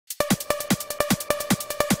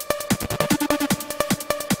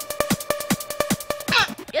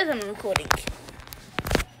Yes, I'm recording.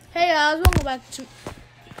 Hey guys, welcome back to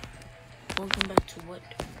what?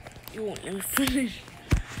 You won't let me finish.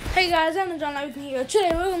 Hey guys, I'm John Everything here. Today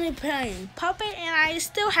we're gonna be playing Puppet, and I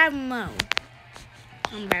still have Mo.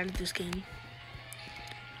 I'm bad at this game.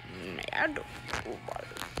 Mado.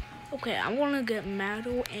 Okay, I wanna get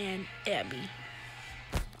Mado and Abby.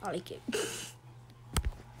 I like it.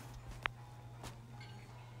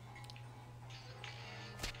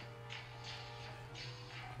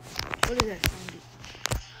 What is that sound?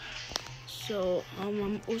 So,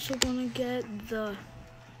 I'm also gonna get the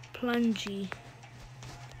plungy.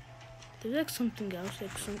 There's like something else,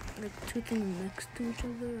 like two things next to each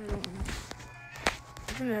other. I don't know.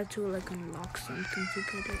 I think I have to like unlock something to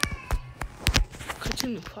get it.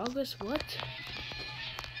 Continue progress. What?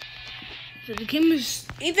 So the game is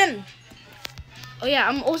Ethan. Oh yeah,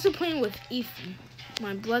 I'm also playing with Ethan,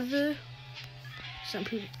 my brother. Some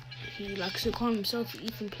people. He likes to call himself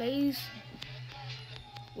Ethan Plays.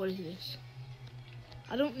 What is this?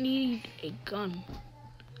 I don't need a gun.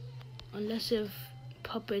 Unless if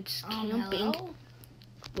Puppet's camping. Hello?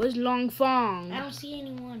 Where's Long Fong? I don't see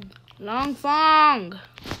anyone. Long Fong!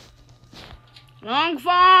 Long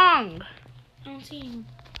Fong! I don't see anyone.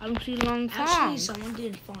 I don't see Long Fong. Actually, someone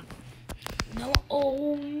did fun. No.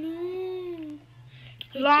 Oh, no.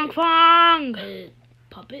 Long Fong!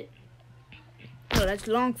 Puppet? No, that's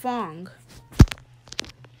Long Fong.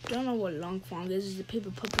 Don't know what Long Fong is. It's a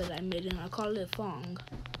paper puppet I made and I call it Fong.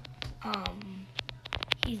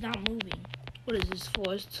 He's not moving. What is this,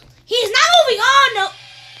 forest? He's not moving! Oh, no!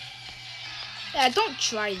 Yeah, don't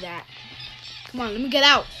try that. Come on, let me get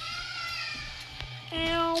out.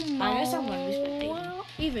 Elmo. I guess I'm gonna respawn.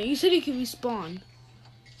 Even, you said you could respawn.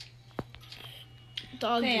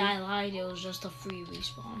 Doggy. Hey, I lied. It was just a free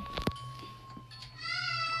respawn.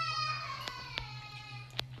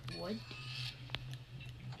 What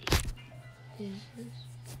is this?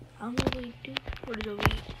 I'm gonna do. What is over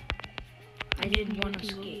here? I did one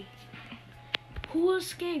escape. Who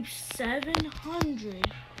escaped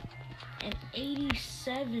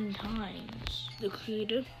 787 times? The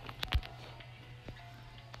creator.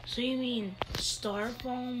 So you mean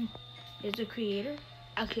Starfoam is the creator?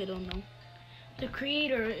 Actually, I don't know. The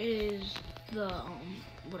creator is the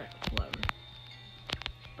whatever.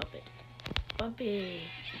 Puppet. Puppet.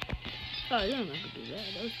 Oh, you don't have to do that.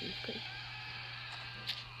 That was pretty good.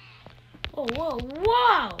 Oh, whoa,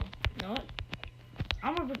 whoa! You know what?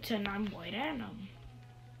 I'm gonna pretend I'm White Adam.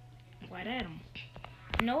 White Adam.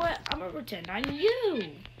 You know what? I'm gonna pretend I'm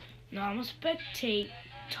you. No, I'm gonna spectate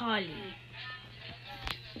Tali.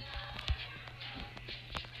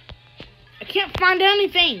 I can't find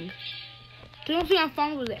anything. The only thing I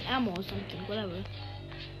found was the ammo or something. Whatever.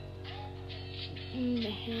 The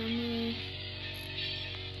hammer.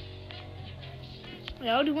 I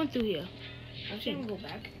already went through here. I can go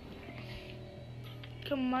back.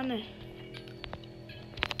 Come on.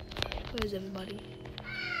 Where's everybody?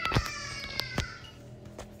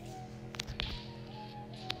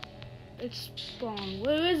 It's spawn.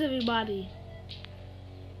 Where is everybody?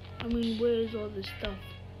 I mean, where is all this stuff?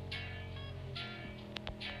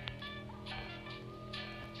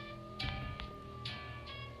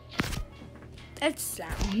 That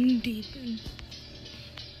sound deep.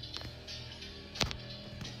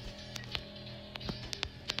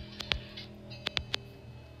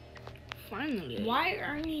 Finally. Why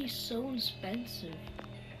are they so expensive?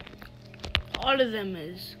 All of them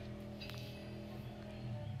is.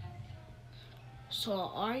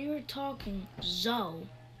 So are you talking Zoe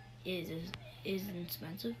is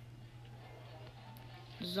expensive?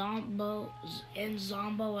 Zombo and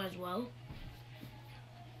Zombo as well?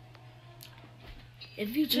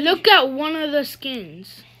 If you look at one of the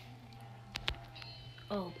skins.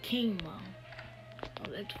 Oh, King Mo. Oh,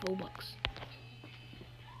 that's $4.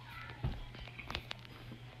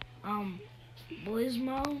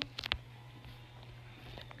 Blizmo,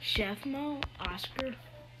 Chef Mo, Oscar.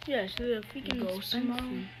 Yes, they're freaking Ghost expensive.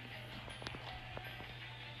 Mo.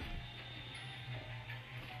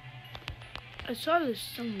 I saw this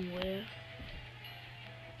somewhere.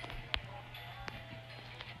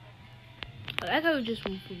 I like how it just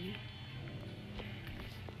went for me.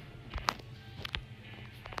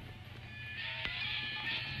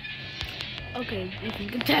 Okay, you can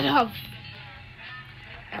get that up.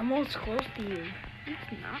 Elmo's close to you.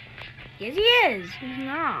 He's not. Yes, he is. He's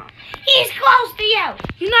not. He's close to you.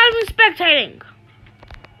 He's not even spectating.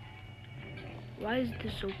 Why is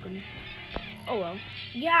this open? Oh well.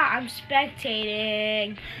 Yeah, I'm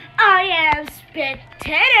spectating. I am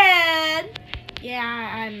spectating.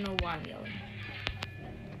 Yeah, I don't know why I'm yelling.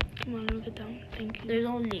 Come on, let me get down. Thank you. There's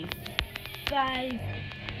only 5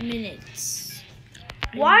 minutes.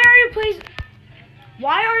 Why are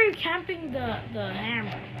you camping the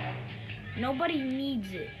hammer? Nobody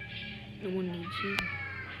needs it. No one needs you.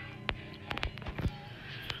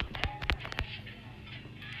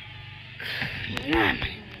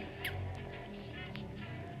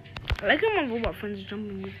 I like how my robot friends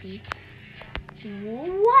jumping with me.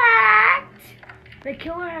 What? The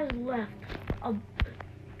killer has left.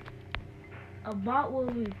 A bot will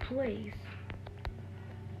replace.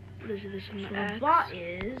 What is this? An So axe? the bot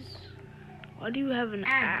is. Why do you have an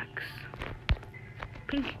Abby. axe?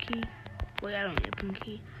 Pinky key. Wait, I don't need a pinky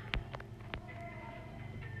key.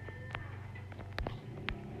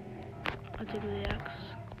 I'll take the axe.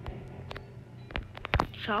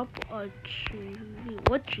 Chop a tree.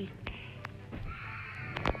 What tree?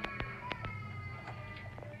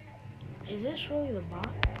 Is this really the bot?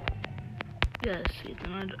 Yes, it's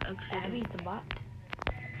not actually. Abby's the bot?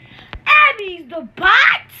 Abby's the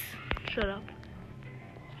bot! Shut up.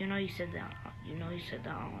 You know you said that. You know you said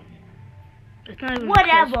that on. It's not even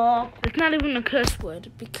Whatever. It's not even a curse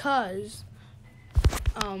word because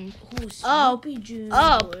Who's up Snoopy Junior?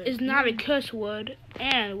 up is not a curse word.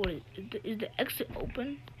 And what is the exit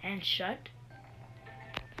open? And shut.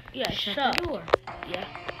 Yeah, Shut shut. the door. Yeah.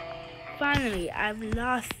 Finally, I've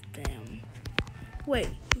lost them. Wait,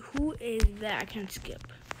 who is that? I can't skip.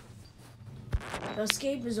 The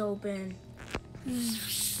escape is open. The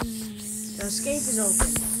escape is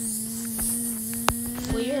open.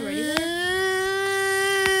 Wait, you're already there?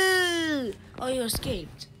 Oh, you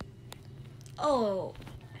escaped. Oh.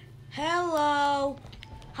 Hello.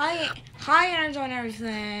 Hi, Energy on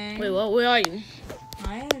everything. Wait, what? Where are you?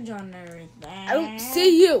 Hi, Energy on everything. I don't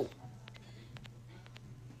see you.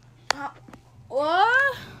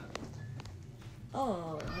 What?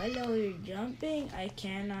 Oh, hello, you're jumping? I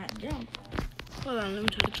cannot jump. Hold on, let me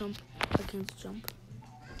try to jump. I can't jump.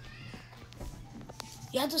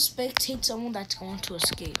 You have to spectate someone that's going to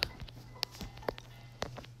escape.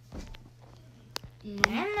 No,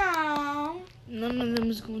 Hello. none of them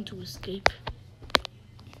is going to escape.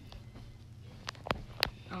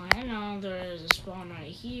 Oh, hello, there is a spawn right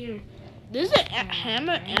here. There's a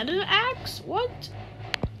hammer and an axe? What?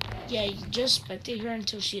 Yeah, you just spectate her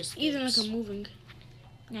until she escapes. Even like I'm moving.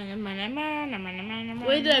 Where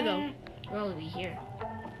Where did I go? You're all the way here.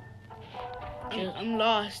 I'm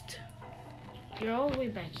lost. You're all the way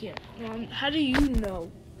back here. Well, how do you know?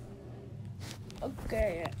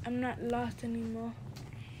 Okay, I'm not lost anymore.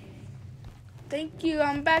 Thank you.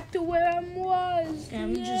 I'm back to where I was. Yeah, let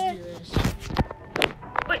me just do this.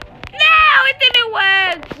 Wait, no, it didn't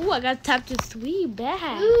work. Ooh, I got tapped to 3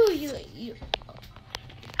 back. Ooh, you.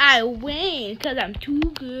 I win because I'm too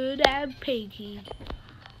good at piggy.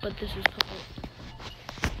 But this is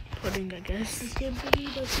pudding, I guess. I can't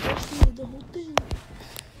believe that's the whole thing.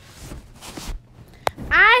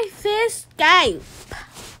 I escape.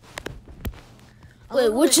 Wait,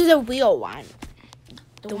 which is the real one?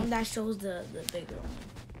 The one that shows the bigger one.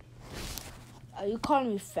 Are you calling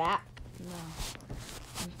me fat? No.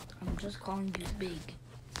 I'm just calling you big.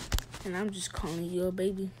 And I'm just calling you a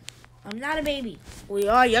baby. I'm not a baby. Well, you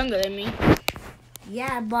are younger than me.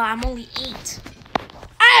 Yeah, but I'm only 8.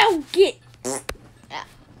 I don't get. Yeah.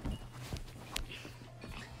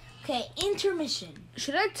 Okay, intermission.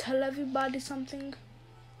 Should I tell everybody something?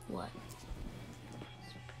 What?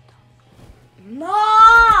 No!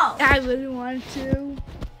 I I really want to.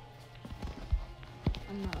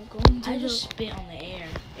 I'm not going to. just spit on the air.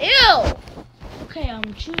 Ew! Okay,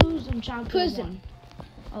 choose chapter Prison. 1.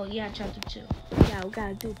 Oh yeah, chapter 2. Yeah, we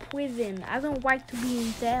gotta do prison. I don't like to be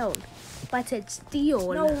in jail. But it's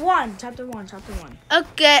steal. No, 1. Chapter 1. Chapter 1.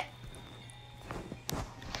 Okay.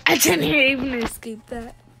 I didn't even escape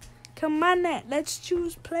that. Come on, Nat. Let's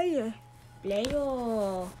choose player.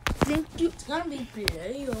 Playo. Thank you. It's gonna be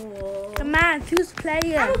playo. Come on, choose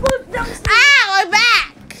player. I'm going downstairs. Ah, we're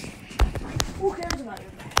back. Who cares about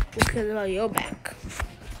your back? Who cares about your back?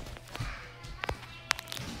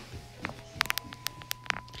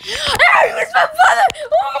 Ah, it's my father.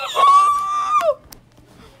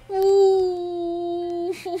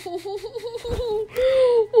 Ooh.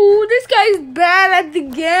 Ooh, this guy's bad at the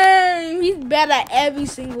game. He's bad at every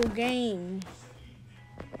single game.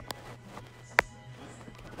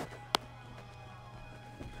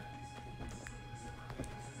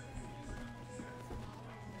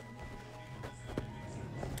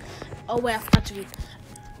 Oh wait, I forgot to read.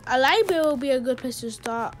 A library will be a good place to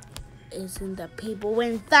start. Isn't the people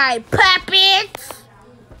inside puppets?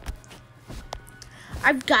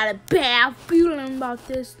 I've got a bad feeling about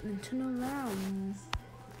this. And turn around.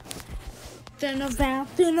 Turn around,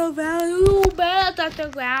 you better touch the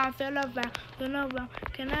ground. Turn around,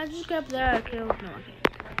 Can I just grab that kill? No, I can't.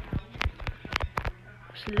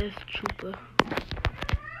 Sliff Trooper.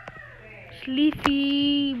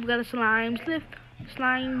 Sleepy. We got a slime. Sliff.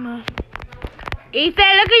 Slime.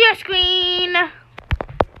 Ethan, look at your screen. I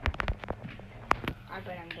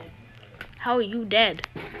bet I'm dead. How are you dead?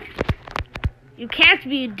 You can't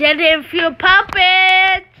be dead if you're a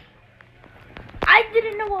puppet. I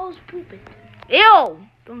didn't know I was pooping. Ew.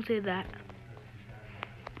 Don't say that.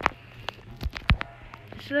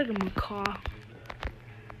 It's like a macaw.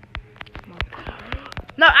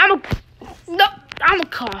 No, I'm a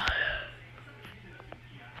car.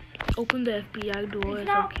 Open the FBI door. It's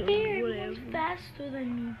not okay, fair. whatever. It's faster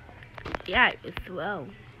than me. Yeah, it's well.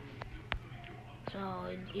 So,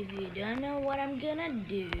 if you don't know what I'm gonna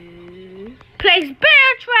do... Place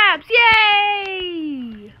bear traps!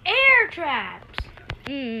 Yay! Air traps!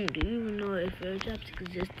 Do you even know if air traps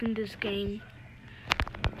exist in this game?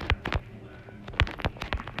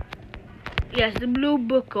 Yes, the blue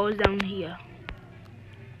book goes down here.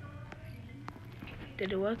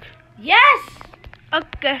 Did it work? Yes!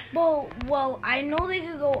 Okay. Well, I know they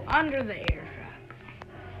could go under the air trap.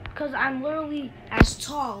 Because I'm literally as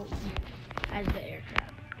tall as the air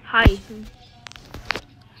trap. Hi, Ethan.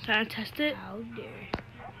 Can I test it? How dare you.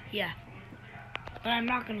 Yeah. But I'm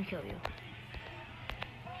not gonna kill you.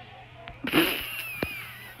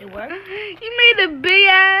 It worked? You made a big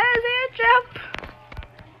ass air trap.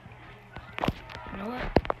 You know what?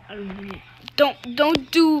 I don't mean it.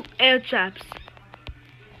 Don't do air traps.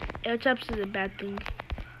 Air traps is a bad thing.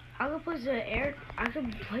 I could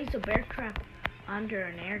place a bear trap under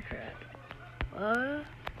an air trap.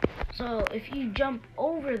 So if you jump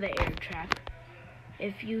over the air trap,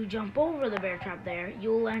 if you jump over the bear trap there,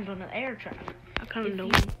 you'll land on the air trap. I kind of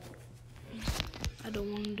know. I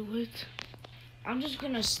don't want to do it. I'm just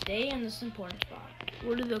gonna stay in this important spot.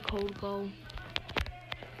 Where did the code go?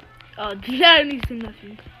 Oh, that needs to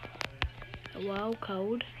nothing. Well,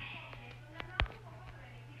 code.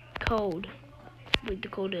 Code. Wait, the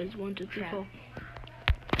code is 1, 2, 3, 4.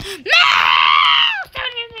 No!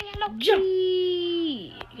 Jump!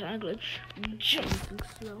 Can I glitch? Jump!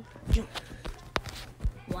 Slow. Jump!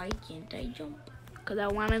 Why can't I jump? Because I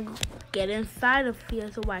want to get inside of here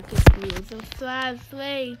so I can feel the fly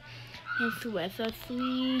and sweat so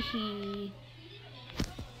sweet.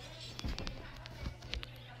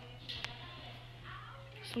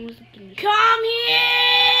 Someone's looking. Come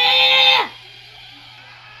here!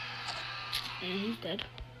 And he's dead.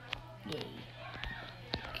 Yay.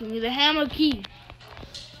 Give me the hammer key.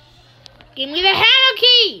 Give me the hammer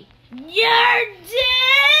key! You're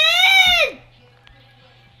dead!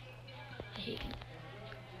 I hate you.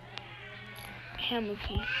 Hammer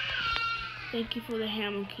key. Thank you for the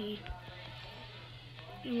hammer key.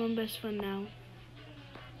 You're my best friend now.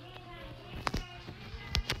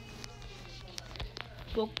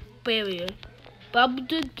 Book barrier. Bubble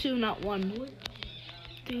did 2, not 1.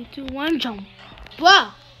 3, 2, 1, jump.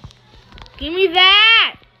 Blah! Give me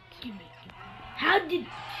that! Give me. How did...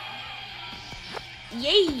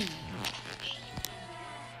 Yay!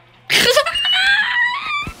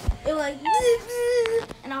 It was like...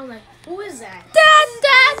 And I was like, who is that?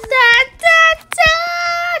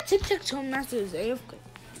 Tic-tac-toe master is AFK.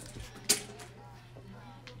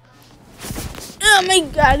 Oh my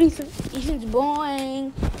god, Ethan's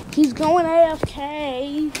boring. He's going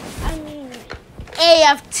AFK. I mean,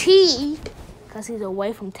 AFT. Because he's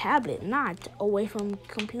away from tablet, not away from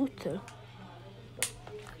computer.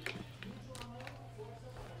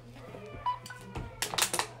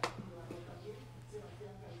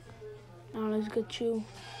 Now let's get you.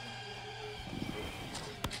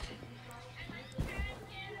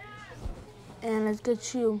 And let's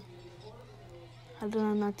get you. How did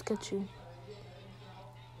I not get you?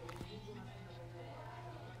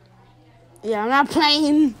 Yeah, I'm not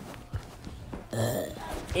playing.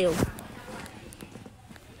 Ew.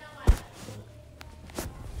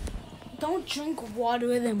 Don't drink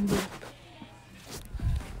water then burp.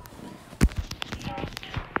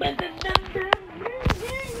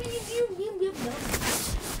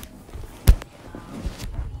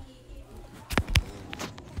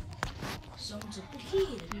 Someone's a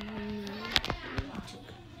kid.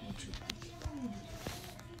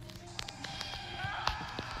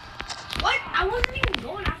 What? I wasn't even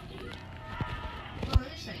going after you. Oh,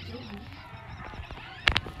 this I killed you.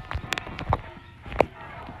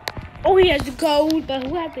 Oh, he has the gold, but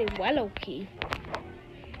who has the yellow key?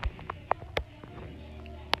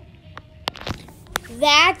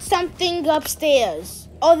 That's something upstairs.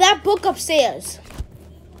 Oh, that book upstairs.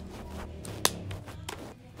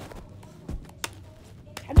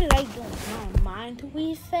 How did I don't mind to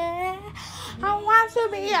be fair? I want to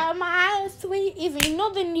be a mile sweet. Even you know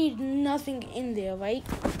they need nothing in there, right?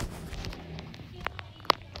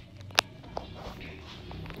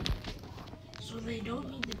 So they don't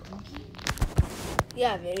need the cookie?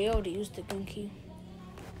 Yeah, they already used the gunky.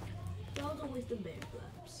 They also with the bear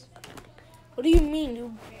flaps. What do you mean?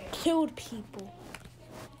 You killed people.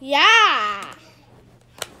 Yeah!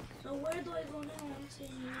 So where do I go now? I'm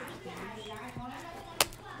saying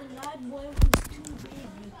the live boy was too big.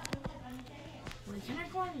 Wait, can I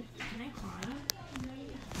climb? Can I climb? Can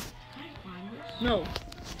I climb this? No.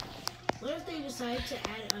 What if they decide to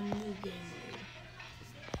add a new game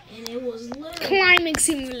mode? And it was literally Climbing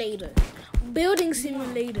simulator. Building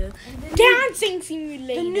simulator. and Dancing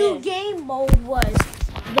simulator. the new game mode was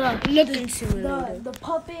looking simulator. the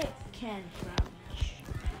puppet can crouch.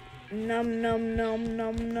 Num num num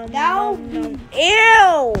num num Now num num.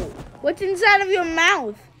 Ew! What's inside of your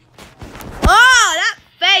mouth? Oh, that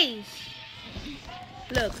face!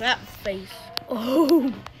 Look, that face.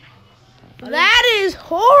 Oh, that is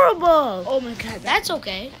horrible. Oh my god, that's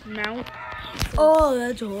okay. Mouth. Oh,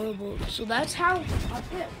 that's horrible. So that's how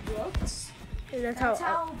puppet looks. That's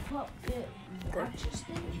How puppet watches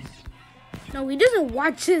things. No, he doesn't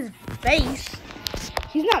watch his face.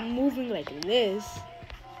 He's not moving like this.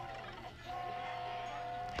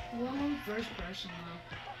 Well, I'm first person now.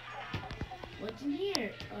 What's in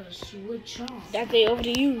here? A switch on. That they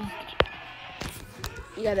overused.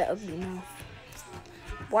 You got that ugly mouth.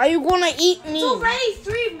 Why are you gonna eat me? It's already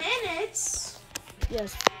 3 minutes.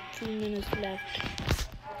 Yes, 2 minutes left.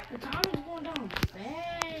 The time is going down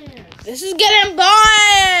fast. This is getting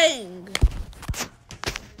boring.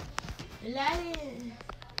 Aladdin.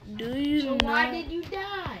 Do you So know? why did you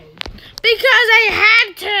die? Because I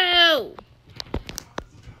had to.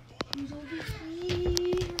 Who's over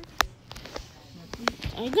here?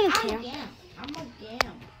 Are you gonna I'm count? a gam. I'm a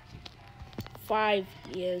gam. 5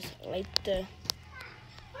 years later.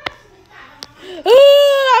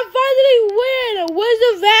 Oh, I finally win! Where's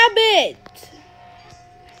the rabbit?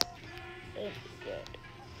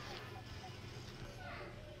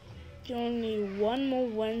 You only need one more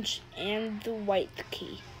wrench and the white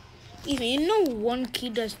key. Even you know one key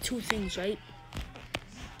does 2 things, right?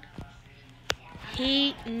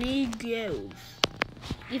 He needs you.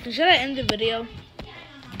 Ethan, should I end the video?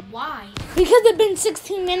 Why? Because it's been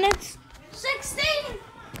 16 minutes. 16?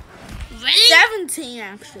 17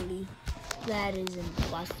 actually. That is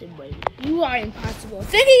impossible. You are impossible.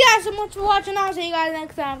 Thank you guys so much for watching. I'll see you guys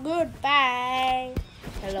next time. Goodbye.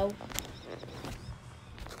 Hello.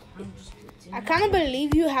 I kind of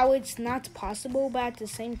believe you how it's not possible, but at the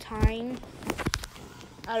same time,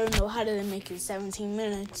 I don't know how did they make it 17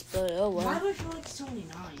 minutes, but oh Why well. do I feel like it's only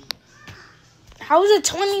 9? How is it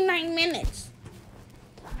 29 minutes?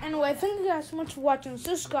 Anyway, thank you guys so much for watching.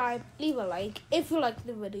 Subscribe, leave a like if you like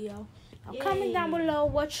the video. Now comment down below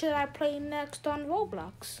what should I play next on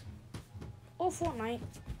Roblox or Fortnite.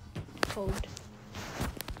 Code.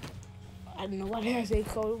 I don't know what I say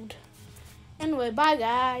code. Anyway, bye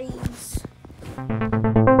guys.